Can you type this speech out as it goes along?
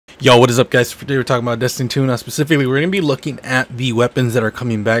Yo, what is up, guys? Today we're talking about Destiny 2. Now, specifically, we're going to be looking at the weapons that are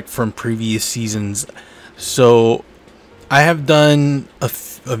coming back from previous seasons. So, I have done a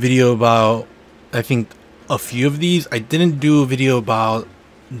video about, I think, a few of these. I didn't do a video about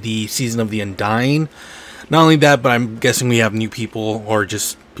the Season of the Undying. Not only that, but I'm guessing we have new people, or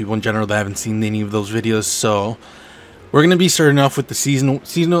just people in general that haven't seen any of those videos. So, we're going to be starting off with the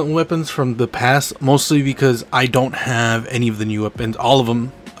seasonal weapons from the past, mostly because I don't have any of the new weapons. All of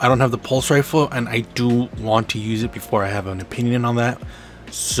them. I don't have the pulse rifle, and I do want to use it before I have an opinion on that.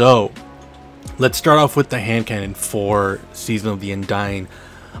 So, let's start off with the hand cannon for Season of the Undying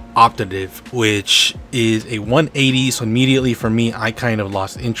Optative, which is a 180. So immediately for me, I kind of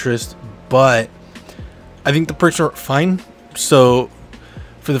lost interest, but I think the perks are fine. So,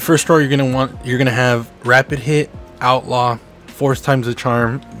 for the first row, you're gonna have rapid hit, outlaw, force times the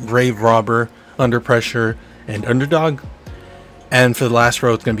charm, grave robber, under pressure, and underdog. And for the last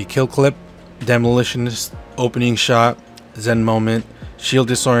row, it's going to be kill clip, demolitionist, opening shot, zen moment, shield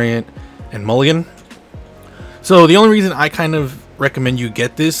disorient, and mulligan. So the only reason I kind of recommend you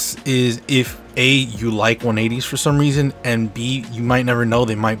get this is if A, you like 180s for some reason, and B, you might never know,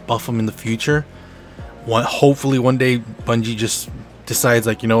 they might buff them in the future. Hopefully one day Bungie just decides,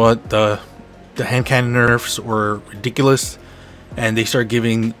 like, you know what, the hand cannon nerfs were ridiculous, and they start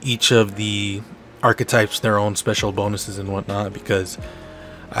giving each of the archetypes their own special bonuses and whatnot, because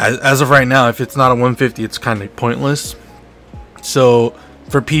as of right now, if it's not a 150, it's kind of pointless. So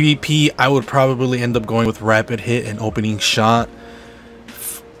for PvP, I would probably end up going with rapid hit and opening shot,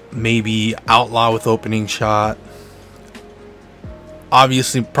 maybe outlaw with opening shot.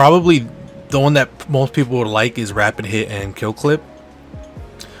 Obviously, probably the one that most people would like is rapid hit and kill clip,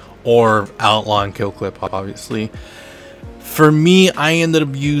 or outlaw and kill clip, obviously. For me, I ended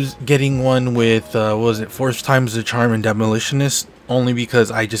up getting one with what was it, force times the charm and demolitionist, only because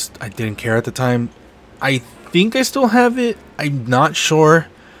I didn't care at the time. I think I still have it, I'm not sure,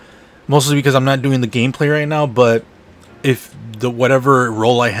 mostly because I'm not doing the gameplay right now. But if the whatever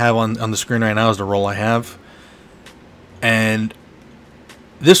role I have on the screen right now is the role I have, and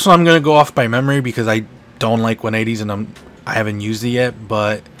this one I'm gonna go off by memory because I don't like 180s and I haven't used it yet,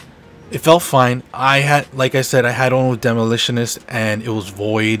 but it felt fine. Like I said, I had one with demolitionist, and it was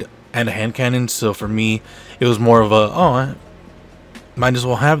void and a hand cannon. So for me, it was more of a, oh, I might as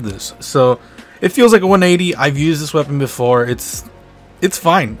well have this. So it feels like a 180. I've used this weapon before. It's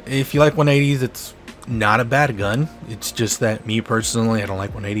fine. If you like 180s, it's not a bad gun. It's just that me personally, I don't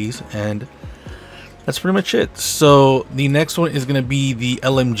like 180s, and that's pretty much it. So the next one is gonna be the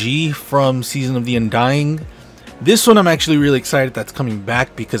LMG from Season of the Undying. This one I'm actually really excited that's coming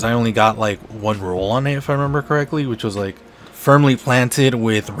back, because I only got like one roll on it, if I remember correctly, which was like firmly planted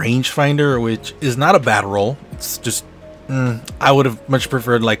with rangefinder, which is not a bad roll. It's just I would have much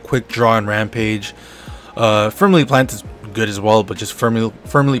preferred like quick draw and rampage. Firmly planted is good as well, but just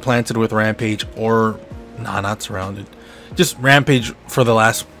firmly planted with rampage, or not surrounded. Just rampage for the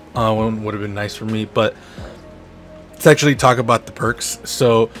last one would have been nice for me. But let's actually talk about the perks.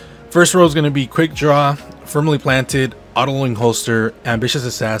 So first row is going to be quick draw, firmly planted, auto-loading holster, ambitious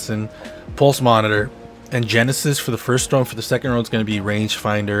assassin, pulse monitor, and genesis for the first row. For the second row, it's going to be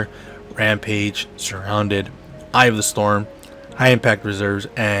rangefinder, rampage, surrounded, eye of the storm, high impact reserves,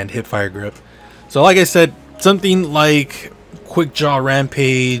 and hipfire grip. So like I said, something like quick draw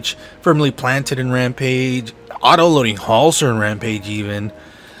rampage, firmly planted in rampage, auto-loading holster in rampage even,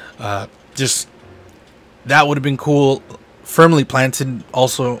 just that would have been cool. Firmly planted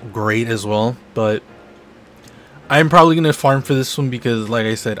also great as well, but I'm probably gonna farm for this one because, like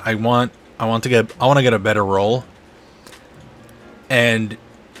I said, I want to get a better roll. And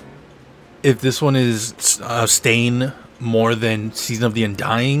if this one is staying more than Season of the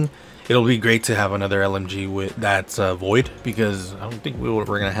Undying, it'll be great to have another LMG with that's void, because I don't think we're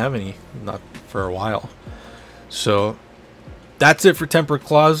gonna have any, not for a while. So that's it for Tempered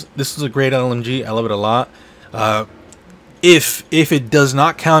Claws. This is a great LMG. I love it a lot. If it does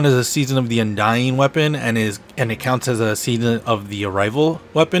not count as a Season of the Undying weapon and it counts as a Season of the Arrival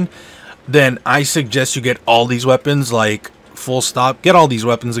weapon, then I suggest you get all these weapons, like full stop. Get all these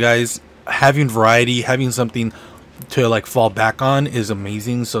weapons, guys. Having variety, having something to like fall back on is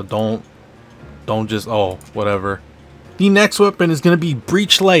amazing. So don't just, oh, whatever. The next weapon is going to be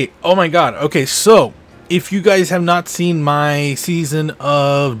Breachlight. Oh my god. Okay, so if you guys have not seen my Season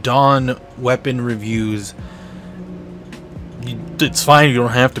of Dawn weapon reviews, it's fine, you don't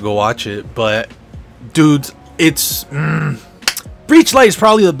have to go watch it, but dudes, it's Breachlight is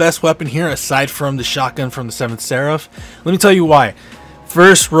probably the best weapon here, aside from the shotgun from the 7th Seraph. Let me tell you why.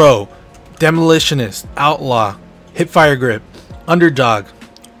 First row, demolitionist, outlaw, hipfire grip, underdog,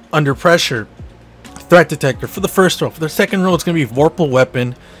 under pressure, threat detector for the first row. For the second row, it's going to be Vorpal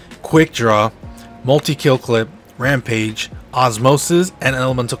Weapon, Quick Draw, Multi-Kill Clip, Rampage, Osmosis, and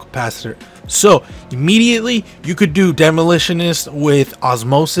Elemental Capacitor. So immediately you could do Demolitionist with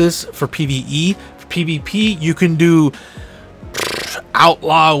Osmosis for PvE. For PvP, you can do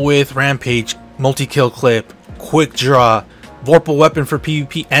Outlaw with Rampage, Multi-Kill Clip, Quick Draw, Vorpal Weapon for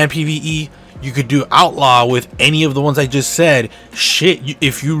PvP and PvE. You could do Outlaw with any of the ones I just said. Shit,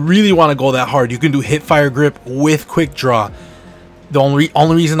 if you really want to go that hard, you can do Hipfire Grip with Quick Draw. The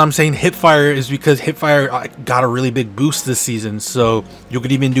only reason I'm saying Hipfire is because Hipfire got a really big boost this season, so you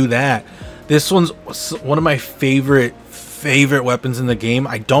could even do that. This one's one of my favorite weapons in the game.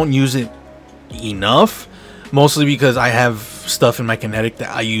 I don't use it enough, mostly because I have stuff in my kinetic that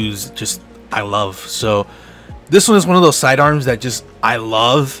I love. So this one is one of those sidearms that I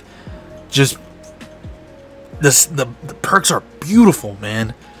love. Just the perks are beautiful,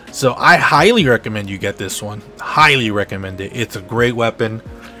 man. So I highly recommend you get this one. Highly recommend it. It's a great weapon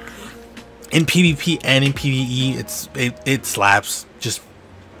in PvP and in PvE. It slaps. Just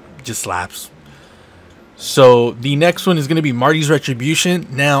slaps. So the next one is going to be Marty's Retribution.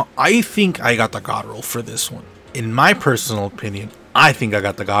 Now I think I got the god roll for this one. In my personal opinion, I think I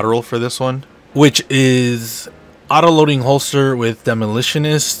got the god roll for this one, which is auto loading holster with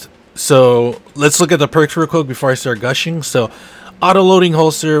Demolitionist. So let's look at the perks real quick before I start gushing. So auto loading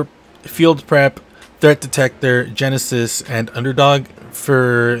holster, field prep, threat detector, Genesis, and underdog.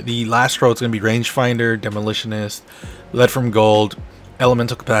 For the last row, it's going to be rangefinder, Demolitionist, lead from gold,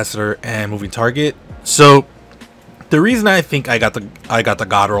 elemental capacitor, and moving target. So the reason I think I got the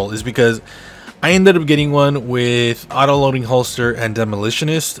god roll is because I ended up getting one with auto loading holster and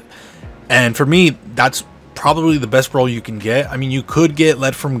Demolitionist, and for me that's probably the best roll you can get. I mean, you could get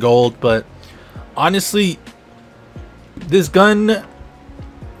lead from gold, but honestly, this gun,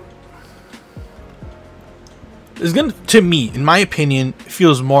 to me, in my opinion,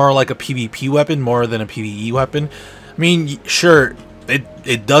 feels more like a PvP weapon more than a PvE weapon. I mean, sure,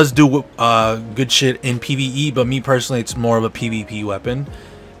 it does do good shit in PvE, but me personally, it's more of a PvP weapon.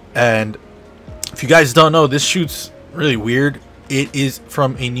 And if you guys don't know, this shoots really weird. It is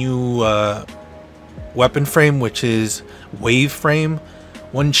from a new weapon frame, which is wave frame.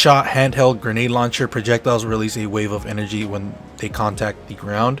 One shot handheld grenade launcher. Projectiles release a wave of energy when they contact the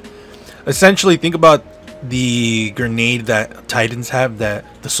ground. Essentially, think about the grenade that Titans have, that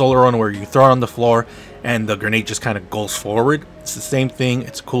the solar one, where you throw it on the floor and the grenade just kind of goes forward. It's the same thing.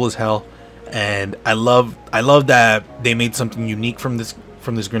 It's cool as hell, and I love that they made something unique from this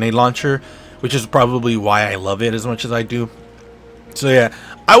grenade launcher, which is probably why I love it as much as I do. So yeah,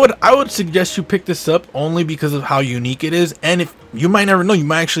 I would suggest you pick this up only because of how unique it is, and if you might never know, you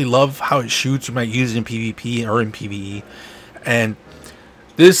might actually love how it shoots. You might use it in PvP or in PvE, and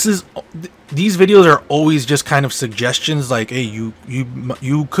these videos are always just kind of suggestions, like, hey, you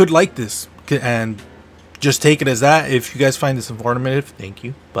could like this, and just take it as that. If you guys find this informative, thank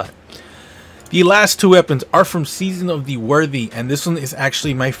you. But the last two weapons are from Season of the Worthy, and this one is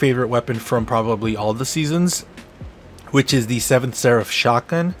actually my favorite weapon from probably all the seasons, which is the 7th Seraph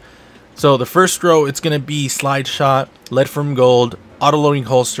shotgun. So the first row, it's going to be slide shot, lead from gold, auto loading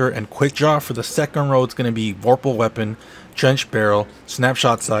holster, and quick draw. For the second row, it's going to be Vorpal Weapon, trench barrel,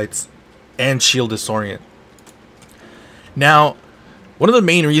 snapshot sights, and shield disorient. Now, one of the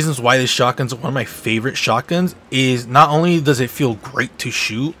main reasons why this shotgun is one of my favorite shotguns is not only does it feel great to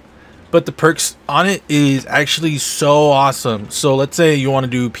shoot, but the perks on it is actually so awesome. So let's say you want to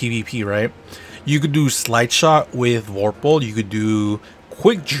do PvP, right? You could do slide shot with Vorpal. You could do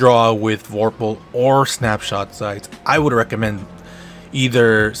quick draw with Vorpal or snapshot sights. I would recommend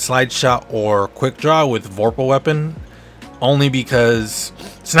either slide shot or quick draw with Vorpal Weapon, only because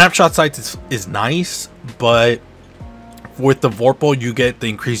snapshot sights is nice, but with the Vorpal you get the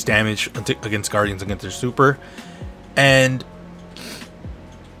increased damage against Guardians against their super. And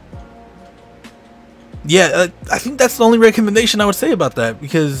yeah, I think that's the only recommendation I would say about that,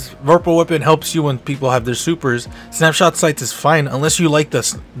 because Vorpal Weapon helps you when people have their supers. Snapshot sights is fine unless you like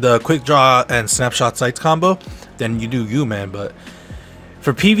the quick draw and snapshot sights combo, then you do you, man. But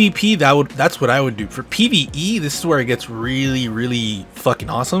for PvP, that's what I would do. For PvE, this is where it gets really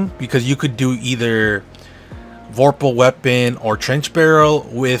fucking awesome, because you could do either Vorpal Weapon or trench barrel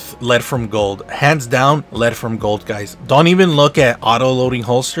with lead from gold. Hands down, lead from gold, guys. Don't even look at auto loading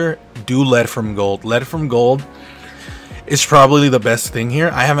holster. Do lead from gold. Lead from gold is probably the best thing here.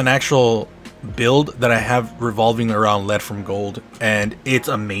 I have an actual build that I have revolving around lead from gold, and it's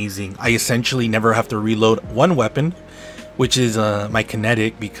amazing. I essentially never have to reload one weapon, which is my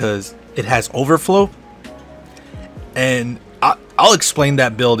kinetic, because it has overflow. And I'll explain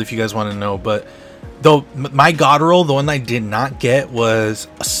that build if you guys want to know. But though my god roll, the one I did not get was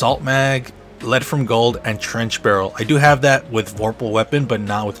assault mag, lead from gold, and trench barrel. I do have that with vorpal weapon, but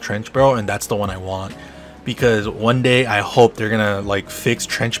not with trench barrel, and that's the one I want, because one day I hope they're gonna like fix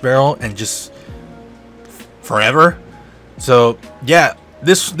trench barrel and just forever. So yeah,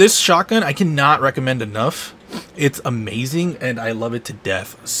 this shotgun I cannot recommend enough. It's amazing and I love it to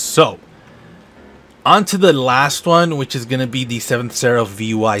death. So on to the last one, which is gonna be the 7th Seraph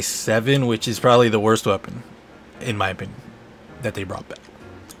VY7, which is probably the worst weapon in my opinion that they brought back.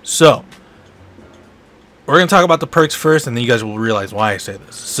 So we're gonna talk about the perks first, and then you guys will realize why I say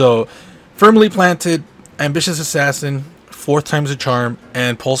this. So firmly planted, ambitious assassin, 4th times the charm,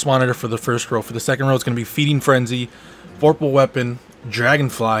 and pulse monitor for the first row. For the second row, it's going to be feeding frenzy, vorpal weapon,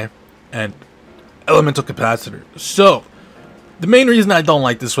 dragonfly, and elemental capacitor. So the main reason I don't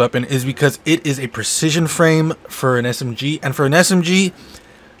like this weapon is because it is a precision frame for an SMG, and for an SMG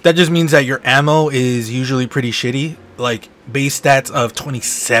that just means that your ammo is usually pretty shitty, like base stats of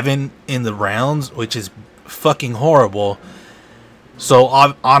 27 in the rounds, which is fucking horrible. So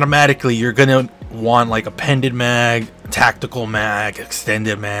automatically you're gonna want like a pendant mag, tactical mag,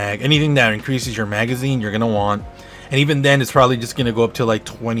 extended mag, anything that increases your magazine you're gonna want. And even then it's probably just gonna go up to like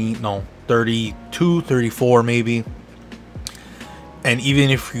 32, 34 maybe. And even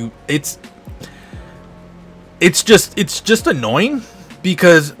if you, it's just annoying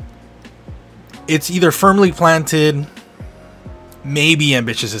because it's either firmly planted, maybe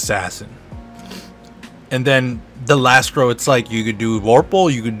ambitious assassin, and then the last row it's like you could do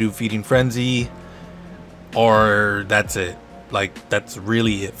vorpal, you could do feeding frenzy, or that's it. Like that's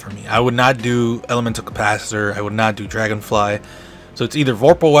really it for me. I would not do elemental capacitor, I would not do dragonfly. So it's either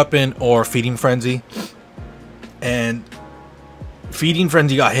vorpal weapon or feeding frenzy, and feeding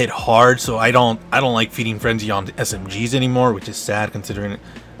frenzy got hit hard, so I don't like feeding frenzy on SMGs anymore, which is sad considering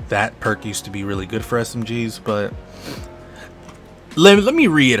that perk used to be really good for SMGs. But let me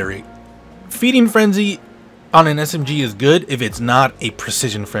reiterate, feeding frenzy on an SMG is good if it's not a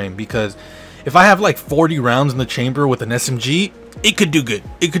precision frame, because if I have like 40 rounds in the chamber with an SMG, it could do good,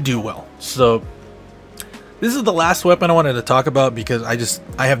 it could do well. So this is the last weapon I wanted to talk about because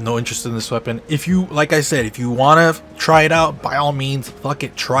I have no interest in this weapon. If you, like I said, if you want to try it out, by all means, fuck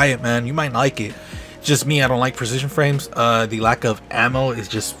it, try it, man. You might like it. It's just me, I don't like precision frames. The lack of ammo is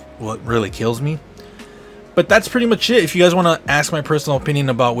just what really kills me. But that's pretty much it. If you guys want to ask my personal opinion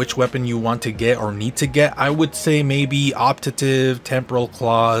about which weapon you want to get or need to get, I would say maybe Optative, Temporal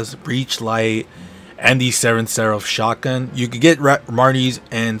Claws, Breach Light, and the 7th Seraph shotgun. You could get Marty's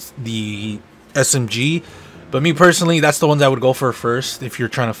and the SMG, but me personally, that's the ones I would go for first if you're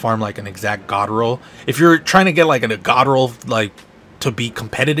trying to farm like an exact god roll. If you're trying to get like a god roll like to be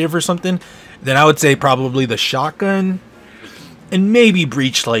competitive or something, then I would say probably the shotgun and maybe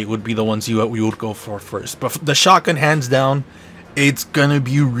Breach Light would be the ones we would go for first. But the shotgun, hands down, it's gonna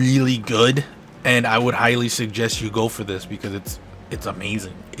be really good, and I would highly suggest you go for this because it's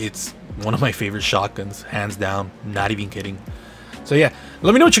amazing. It's one of my favorite shotguns, hands down, not even kidding. So yeah,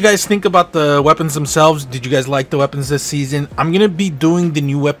 let me know what you guys think about the weapons themselves. Did you guys like the weapons this season? I'm gonna be doing the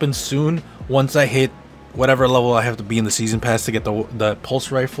new weapons soon once I hit whatever level I have to be in the season pass to get the pulse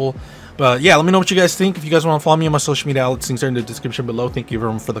rifle. But yeah, let me know what you guys think. If you guys want to follow me on my social media outlets, links are in the description below. Thank you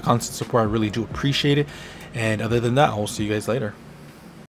everyone for the constant support, I really do appreciate it. And other than that, I will see you guys later.